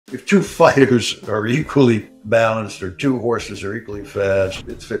If two fighters are equally balanced or two horses are equally fast,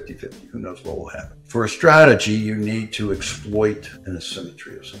 it's 50-50. Who knows what will happen? For a strategy, you need to exploit an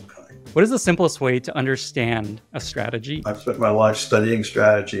asymmetry of some kind. What is the simplest way to understand a strategy? I've spent my life studying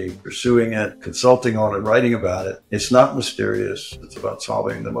strategy, pursuing it, consulting on it, writing about it. It's not mysterious. It's about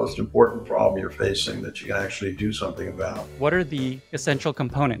solving the most important problem you're facing that you can actually do something about. What are the essential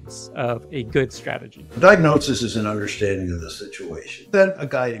components of a good strategy? The diagnosis is an understanding of the situation, then a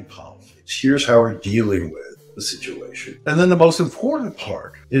guiding policy. Here's how we're dealing with the situation. And then the most important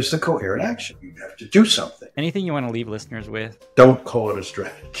part is the coherent action. You have to do something. Anything you want to leave listeners with? Don't call it a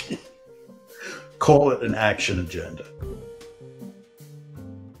strategy. Call it an action agenda.